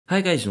Hi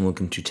guys and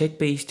welcome to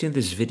TechBased. In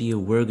this video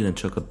we're going to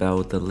talk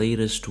about the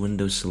latest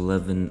Windows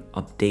 11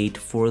 update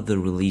for the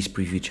release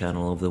preview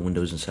channel of the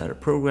Windows Insider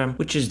program,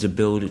 which is the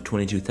build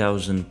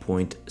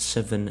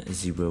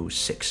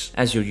 22,000.706.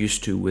 As you're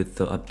used to with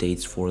the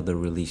updates for the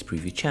release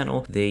preview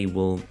channel, they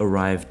will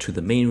arrive to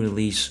the main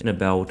release in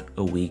about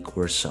a week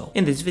or so.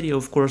 In this video,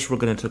 of course, we're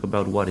going to talk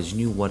about what is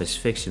new, what is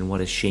fixed, and what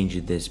has changed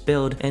in this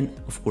build. And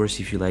of course,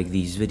 if you like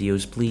these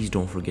videos, please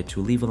don't forget to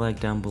leave a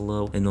like down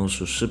below and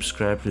also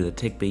subscribe to the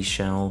TechBased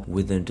channel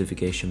with the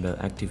notification bell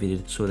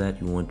activated so that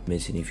you won't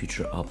miss any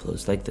future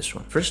uploads like this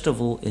one. First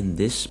of all, in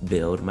this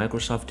build,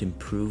 Microsoft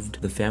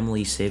improved the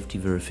family safety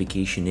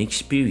verification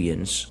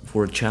experience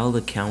for a child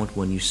account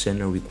when you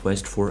send a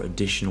request for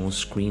additional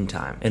screen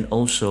time. And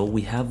also,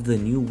 we have the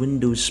new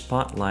Windows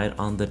Spotlight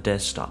on the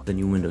desktop. The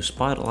new Windows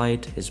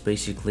Spotlight is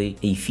basically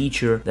a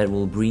feature that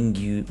will bring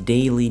you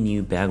daily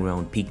new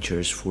background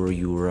pictures for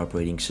your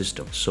operating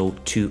system. So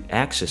to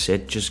access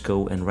it, just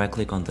go and right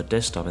click on the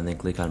desktop and then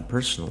click on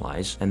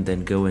personalize and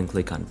then go and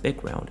click on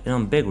background. And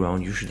on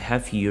background, you should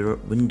have here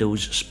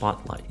Windows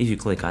Spotlight. If you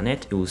click on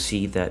it, you will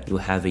see that you'll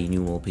have a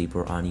new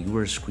wallpaper on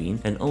your screen,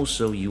 and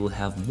also you will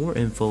have more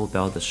info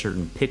about the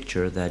certain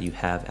picture that you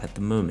have at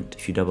the moment.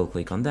 If you double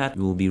click on that,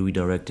 you will be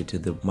redirected to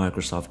the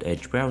Microsoft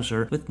Edge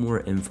browser with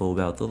more info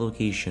about the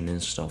location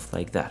and stuff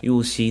like that. You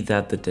will see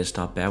that the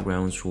desktop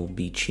backgrounds will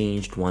be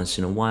changed once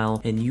in a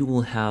while, and you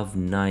will have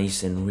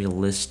nice and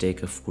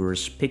realistic, of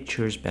course,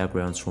 pictures,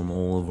 backgrounds from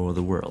all over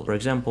the world. For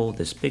example,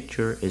 this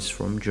picture is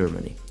from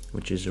Germany,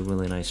 which is a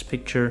really nice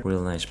picture,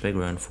 really nice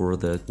background for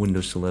the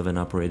Windows 11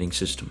 operating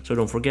system. So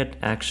don't forget,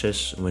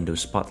 access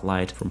Windows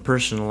Spotlight from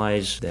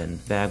personalize, then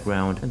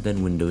background, and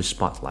then Windows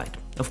Spotlight.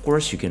 Of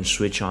course, you can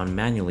switch on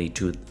manually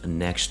to the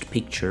next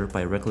picture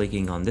by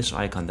right-clicking on this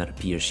icon that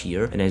appears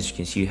here. And as you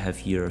can see, you have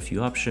here a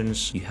few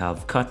options. You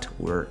have cut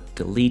or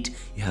delete,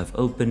 you have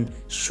open,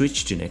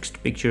 switch to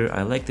next picture.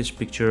 I like this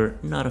picture,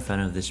 not a fan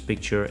of this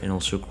picture, and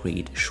also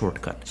create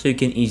shortcut. So you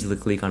can easily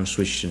click on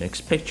switch to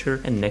next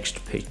picture, and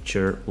next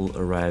picture will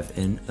arrive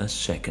in a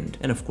second.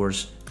 And of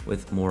course,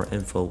 with more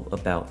info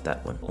about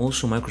that one.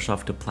 Also,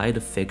 Microsoft applied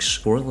a fix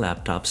for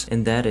laptops,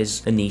 and that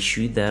is an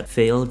issue that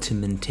failed to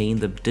maintain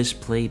the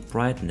display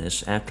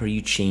brightness after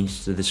you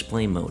changed the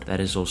display mode.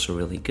 That is also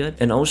really good.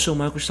 And also,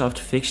 Microsoft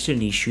fixed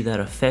an issue that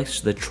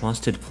affects the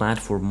Trusted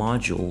Platform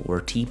Module or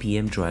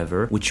TPM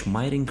driver, which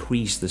might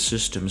increase the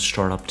system's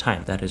startup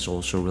time. That is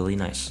also really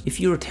nice. If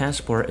your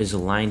taskbar is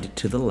aligned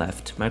to the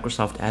left,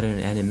 Microsoft added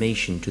an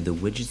animation to the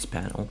widgets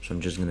panel. So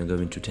I'm just going to go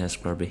into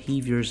taskbar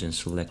behaviors and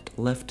select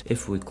left.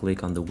 If we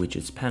click on the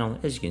widgets panel,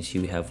 as you can see,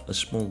 we have a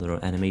small little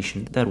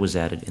animation that was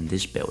added in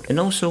this build.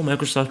 And also,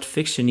 Microsoft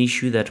fixed an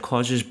issue that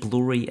causes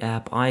blurry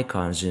app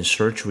icons in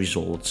search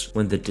results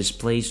when the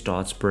display's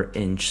dots per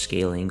inch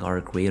scaling are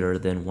greater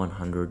than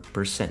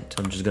 100%.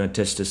 I'm just gonna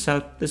test this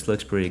out. This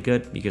looks pretty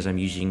good because I'm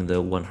using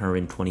the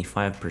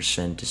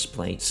 125%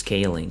 display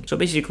scaling. So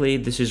basically,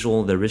 this is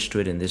all there is to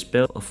it in this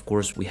build. Of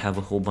course, we have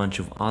a whole bunch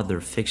of other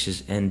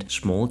fixes and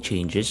small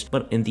changes,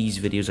 but in these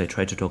videos, I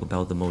try to talk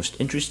about the most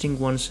interesting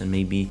ones and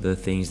maybe the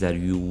things that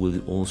you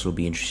will also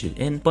be interested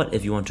in. But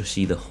if you want to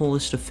see the whole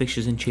list of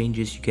fixes and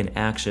changes, you can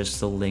access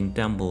the link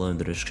down below in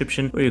the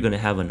description, where you're going to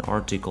have an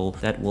article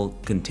that will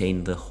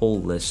contain the whole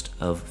list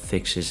of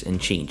fixes and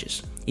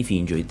changes. If you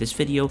enjoyed this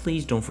video,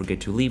 please don't forget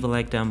to leave a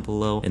like down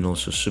below and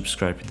also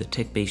subscribe to the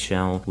TechBased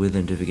channel with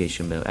the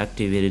notification bell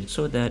activated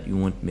so that you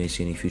won't miss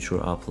any future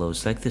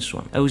uploads like this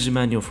one. I was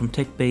Emmanuel from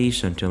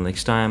TechBased. Until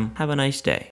next time, have a nice day.